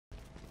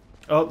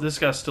Oh, this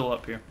guy's still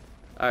up here.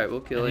 Alright,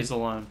 we'll kill him. He's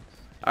alone.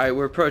 Alright,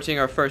 we're approaching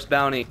our first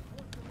bounty.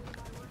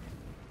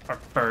 Our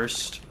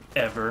first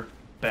ever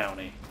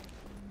bounty.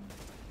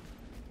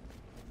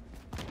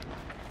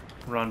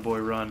 Run, boy,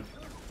 run.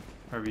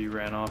 Wherever you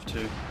ran off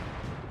to.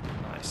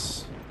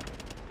 Nice.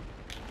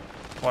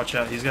 Watch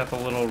out, he's got the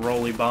little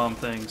rolly bomb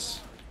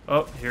things.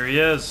 Oh, here he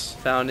is.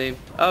 Found him.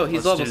 Oh,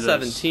 he's Let's level do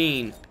this.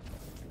 17.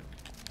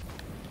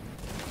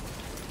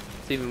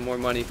 It's even more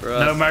money for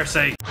us. No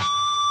mercy.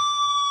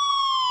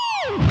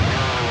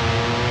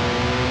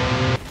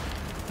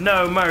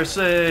 No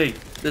mercy.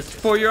 This is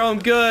for your own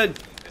good.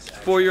 It's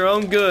for your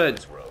own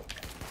good.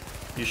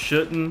 You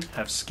shouldn't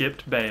have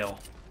skipped bail.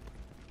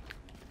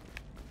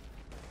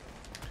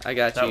 I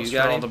got you. That was You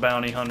got for all him? the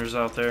bounty hunters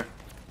out there.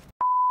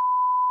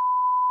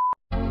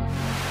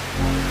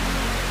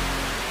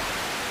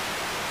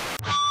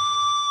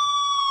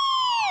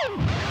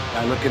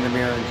 I look in the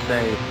mirror and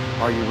say,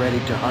 are you ready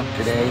to hunt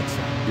today?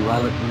 Do I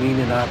look mean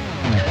enough?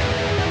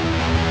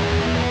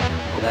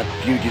 Will that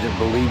fugitive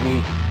believe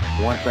me?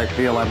 Once I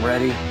feel I'm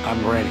ready,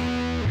 I'm ready.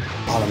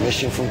 On a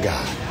mission from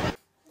God.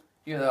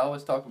 You know, I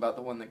always talk about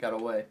the one that got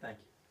away. Thank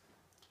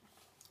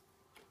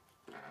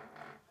you.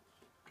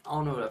 I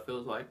don't know what that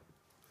feels like.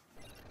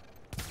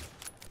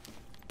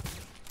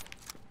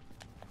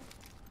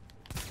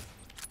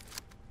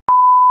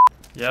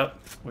 Yep,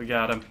 we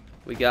got him.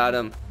 We got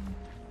him.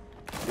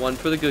 One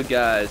for the good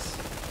guys.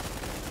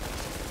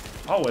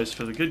 Always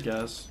for the good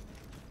guys.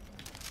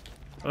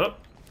 Oh,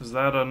 is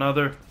that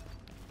another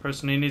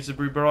person he needs to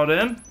be brought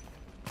in?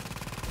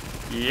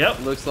 Yep.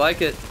 Looks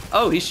like it.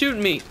 Oh, he's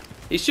shooting me.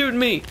 He's shooting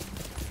me.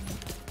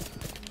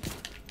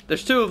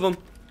 There's two of them.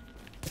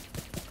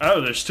 Oh,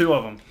 there's two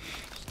of them.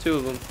 There's two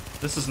of them.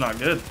 This is not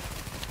good.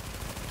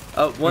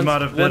 Oh, We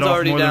might have bit one's off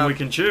already more than down. we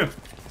can chew.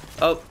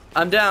 Oh,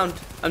 I'm down.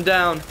 I'm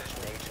down.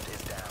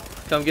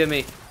 Come get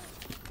me.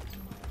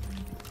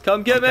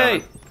 Come get I'm me.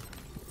 coming.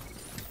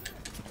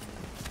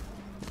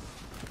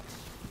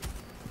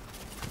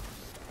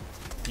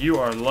 You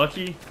are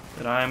lucky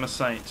that I am a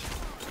saint.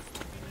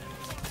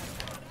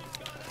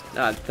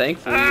 Nah,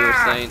 thankfully you're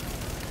a saint.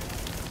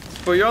 It's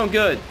for your own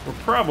good. We're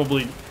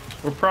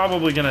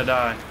probably gonna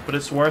die, but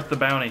it's worth the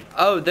bounty.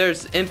 Oh,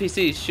 there's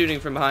NPCs shooting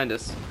from behind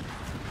us.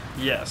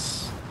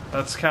 Yes,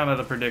 that's kind of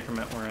the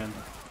predicament we're in.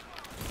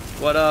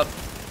 What up?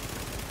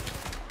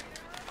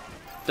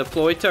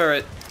 Deploy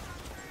turret.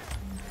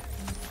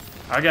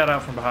 I got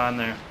out from behind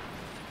there.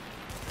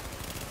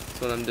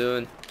 That's what I'm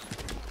doing.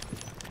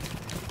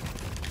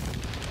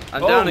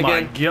 I'm Oh down my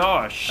again.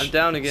 gosh. I'm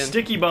down again.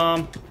 Sticky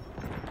bomb.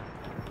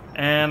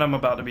 And I'm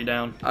about to be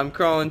down. I'm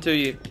crawling to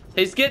you.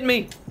 He's getting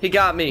me. He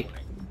got me.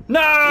 No!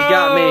 He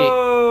got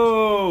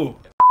me.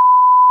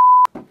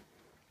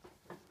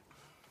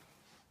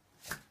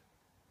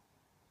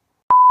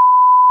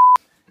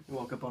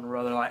 Woke up on a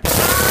rudder like.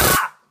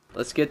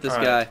 Let's get this All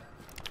right. guy.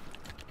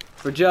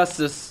 For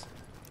justice.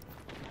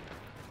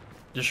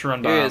 Just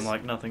run Here he by is. him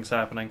like nothing's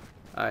happening.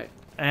 Alright.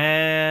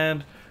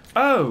 And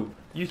oh,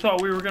 you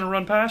thought we were gonna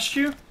run past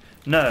you?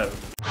 No.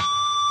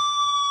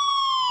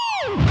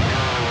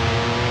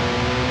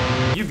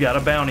 You've got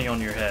a bounty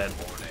on your head.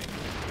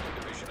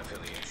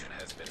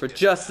 For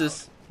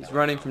justice. He's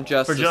running from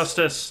justice. For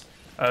justice.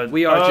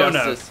 We are oh,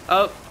 justice. No.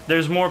 Oh,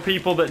 There's more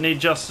people that need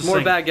justice.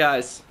 more bad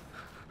guys.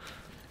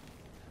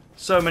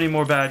 So many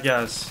more bad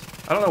guys.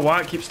 I don't know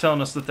why it keeps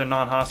telling us that they're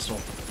non-hostile.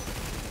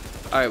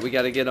 Alright, we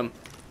gotta get him.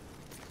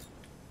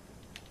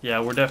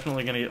 Yeah, we're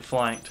definitely gonna get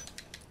flanked.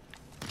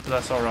 But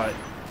that's alright.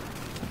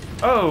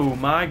 Oh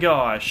my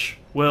gosh.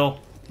 Will.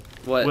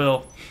 What?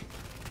 Will.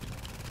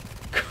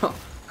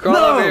 Crawl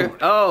No! over here.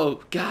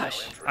 Oh,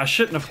 gosh. I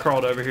shouldn't have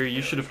crawled over here.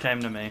 You should have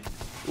came to me.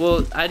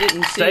 Well, I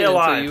didn't see Stay it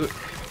alive. until you...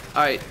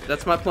 Alright,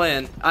 that's my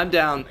plan. I'm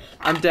down.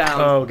 I'm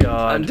down. Oh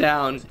god. I'm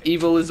down.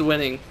 Evil is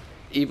winning.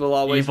 Evil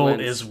always Evil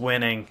wins. is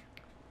winning.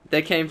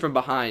 They came from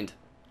behind.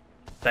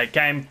 They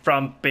came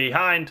from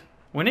behind.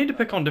 We need to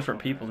pick on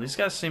different people. These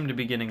guys seem to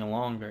be getting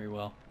along very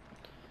well.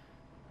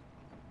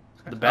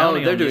 The Oh,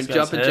 bounty they're on doing these guys'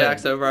 jumping head.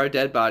 jacks over our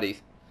dead bodies.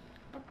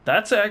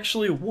 That's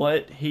actually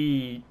what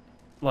he,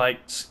 like,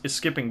 is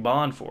skipping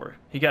bond for.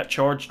 He got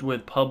charged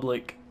with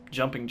public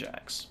jumping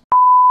jacks.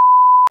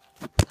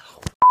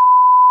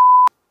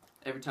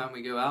 Every time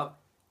we go out,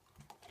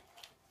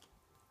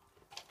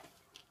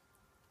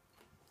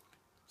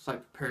 it's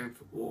like preparing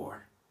for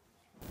war.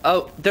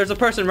 Oh, there's a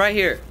person right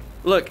here.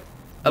 Look, a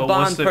But what's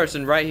bond their-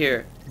 person right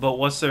here. But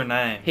what's their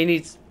name? He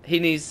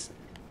needs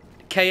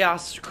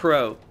Chaos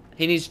Crow.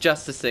 He needs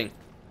justicing.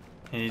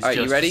 He's Alright,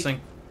 you ready?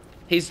 justicing.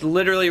 He's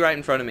literally right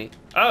in front of me.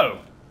 Oh.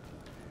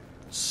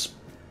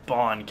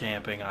 Spawn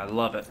camping. I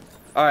love it.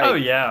 Alright. Oh,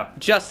 yeah.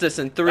 Justice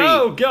in 3,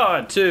 Oh,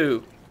 God.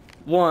 2,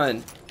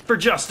 1. For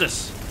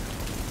justice.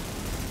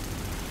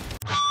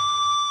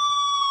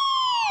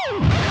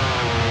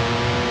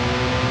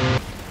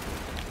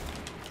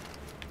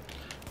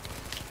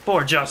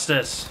 For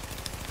justice.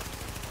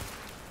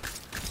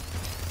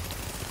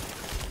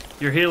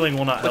 Your healing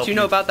will not help What you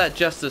know about that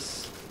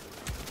justice?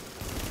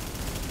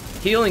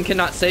 Healing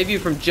cannot save you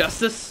from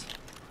justice?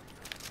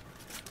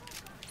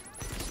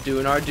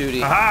 Doing our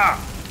duty. Aha!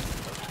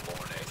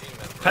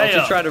 Pay Don't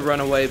up. you try to run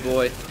away,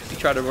 boy. If you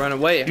try to run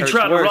away, it You hurts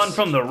try to worse. run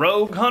from the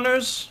rogue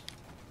hunters?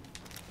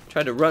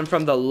 Try to run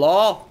from the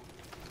law.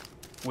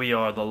 We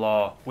are the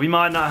law. We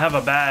might not have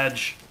a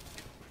badge,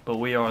 but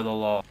we are the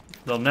law.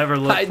 They'll never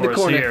look Hide in for the us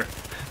corner. here.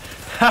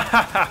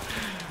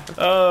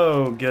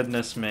 Oh,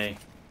 goodness me.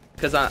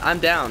 Cause I'm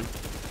down.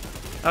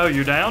 Oh,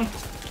 you're down?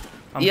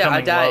 I'm Yeah,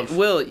 I coming, died. love.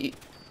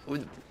 Will.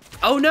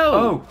 Oh no!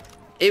 Oh.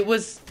 It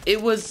was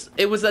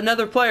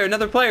another player.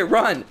 Another player.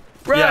 Run!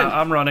 Run! Yeah,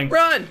 I'm running.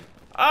 Run!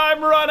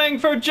 I'm running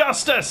for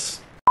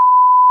justice!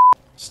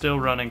 Still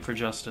running for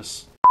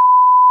justice.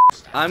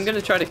 I'm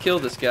gonna try to kill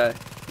this guy.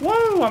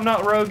 Whoa, I'm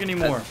not rogue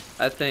anymore.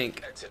 I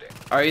think.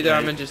 Or either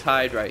I'm gonna just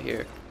hide right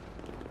here.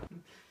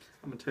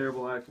 I'm a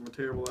terrible actor, I'm a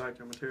terrible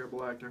actor, I'm a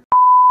terrible actor.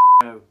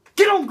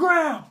 Get on the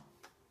ground!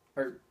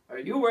 Are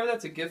you aware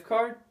that's a gift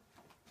card?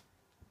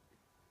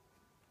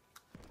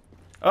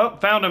 Oh,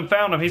 found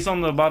him, He's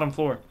on the bottom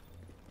floor.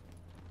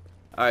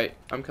 Alright,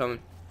 I'm coming.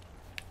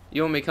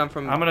 You want me to come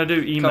from? I'm gonna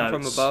do emotes.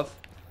 Come from above?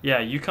 Yeah,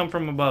 you come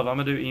from above. I'm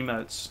gonna do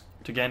emotes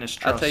to gain his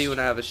trust. I'll tell you when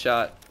I have a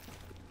shot.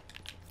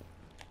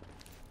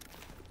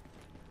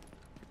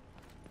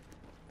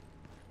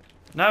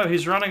 No,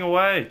 he's running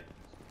away.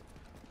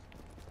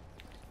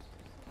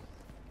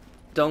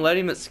 Don't let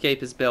him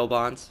escape his bail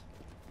bonds.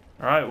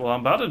 Alright, well,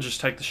 I'm about to just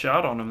take the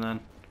shot on him then.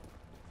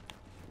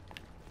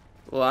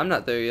 Well, I'm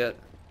not there yet.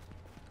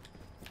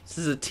 This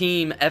is a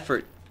team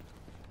effort.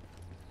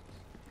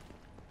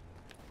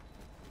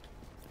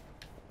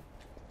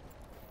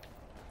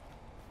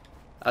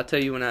 I'll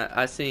tell you when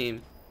I see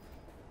him.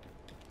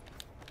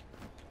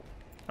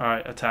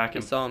 Alright, attack He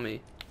him. saw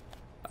me.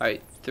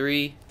 Alright,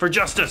 3, For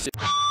justice!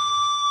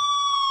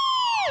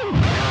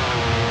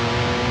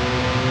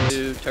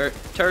 2,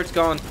 turret's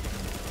gone.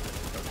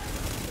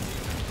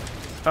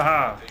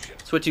 Haha.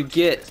 That's what you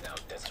get.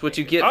 That's what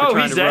you get for Oh,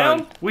 trying he's to down?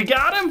 run. We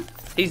got him?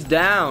 He's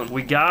down.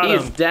 We got He him.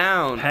 is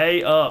down.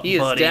 Pay up, He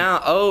is buddy.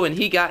 down. Oh, and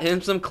he got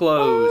him some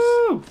clothes.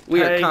 Woo!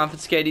 We are Pay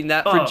confiscating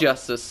that for up.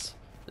 justice.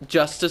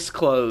 Justice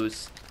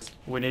clothes.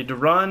 We need to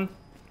run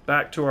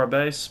back to our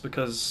base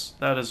because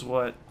that is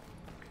what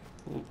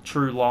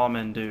true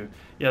lawmen do.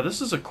 Yeah,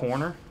 this is a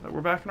corner that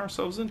we're backing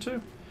ourselves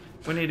into.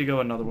 We need to go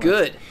another way.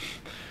 Good.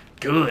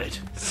 Good.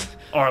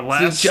 Our This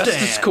last is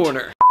justice stand.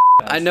 corner.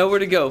 I know where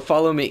to go.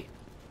 Follow me.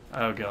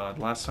 Oh god,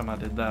 last time I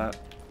did that,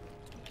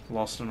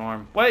 lost an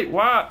arm. Wait,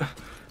 what?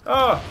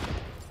 Oh!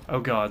 Oh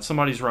god,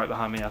 somebody's right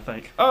behind me, I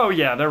think. Oh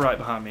yeah, they're right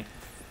behind me.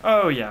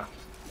 Oh yeah.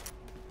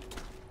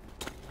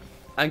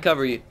 I can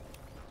cover you.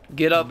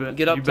 Get up.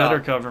 Get up You top. better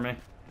cover me.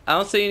 I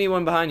don't see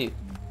anyone behind you.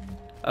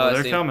 Oh, I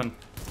they're see him. coming.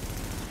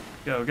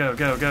 Go, go,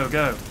 go, go,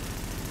 go.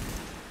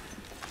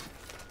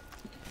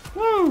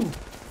 Woo!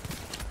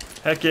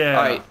 Heck yeah.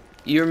 Alright,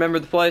 you remember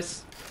the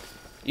place?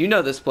 You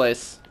know this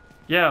place.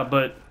 Yeah,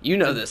 but You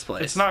know this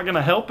place. it's not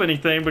gonna help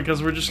anything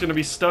because we're just gonna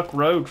be stuck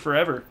rogue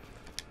forever.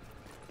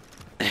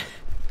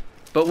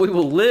 But we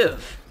will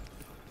live.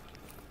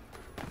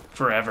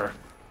 Forever.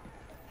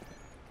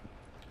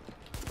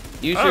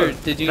 Use Oh, your,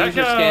 did you that use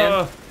your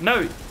guy, scan?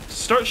 No,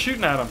 start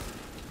shooting at him.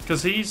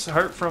 Because he's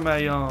hurt from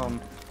a,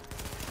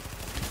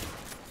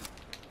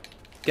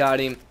 Got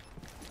him.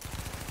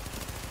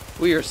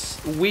 We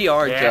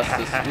are Yeah.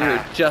 justice. We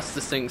are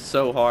justicing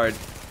so hard.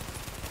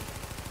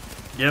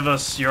 Give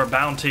us your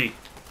bounty.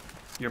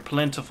 Your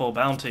plentiful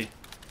bounty.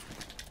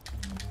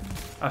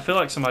 I feel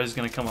like somebody's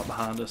gonna come up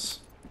behind us.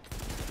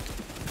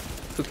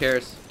 Who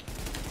cares?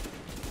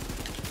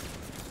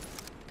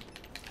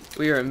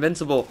 We are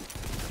invincible.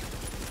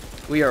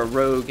 We are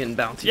rogue and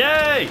bounty.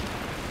 Yay!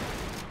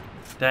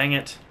 Dang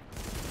it.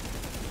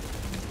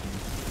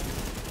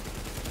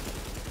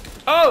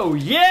 Oh,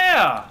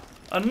 yeah!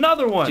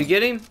 Another one! Did you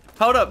get him?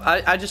 Hold up.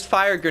 I just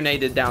fire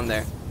grenaded down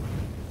there.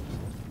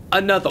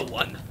 Another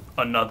one.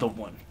 Another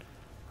one.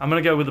 I'm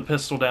gonna go with a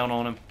pistol down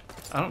on him.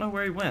 I don't know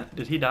where he went.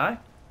 Did he die?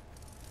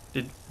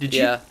 Did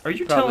Yeah, you? Are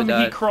you probably telling me he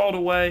died. crawled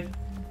away?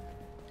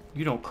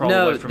 You don't crawl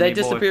No, away from they me,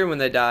 boy. disappear when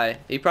they die.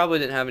 He probably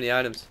didn't have any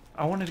items.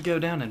 I wanted to go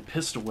down and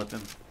pistol whip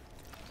him.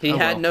 He Oh,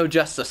 had well. no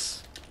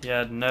justice. He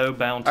had no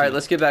bounty. Alright,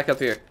 let's get back up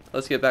here.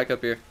 Let's get back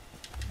up here.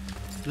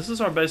 This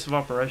is our base of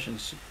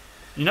operations.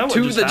 You know what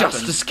To just the happened?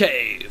 Justice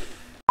Cave.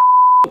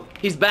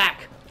 He's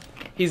back.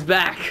 He's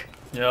back.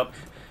 Yep.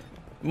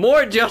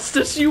 More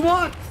justice you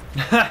want?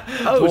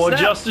 Oh, More snap.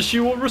 justice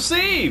you will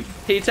receive.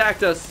 He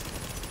attacked us.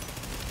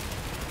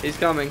 He's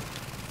coming.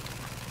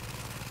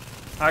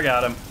 I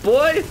got him.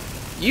 Boy,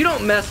 you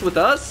don't mess with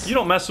us. You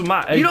don't mess with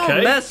my AK. You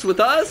don't mess with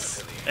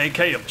us.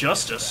 AK of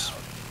justice.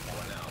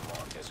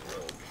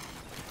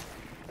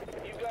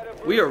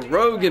 We are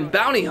rogue and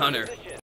bounty hunter.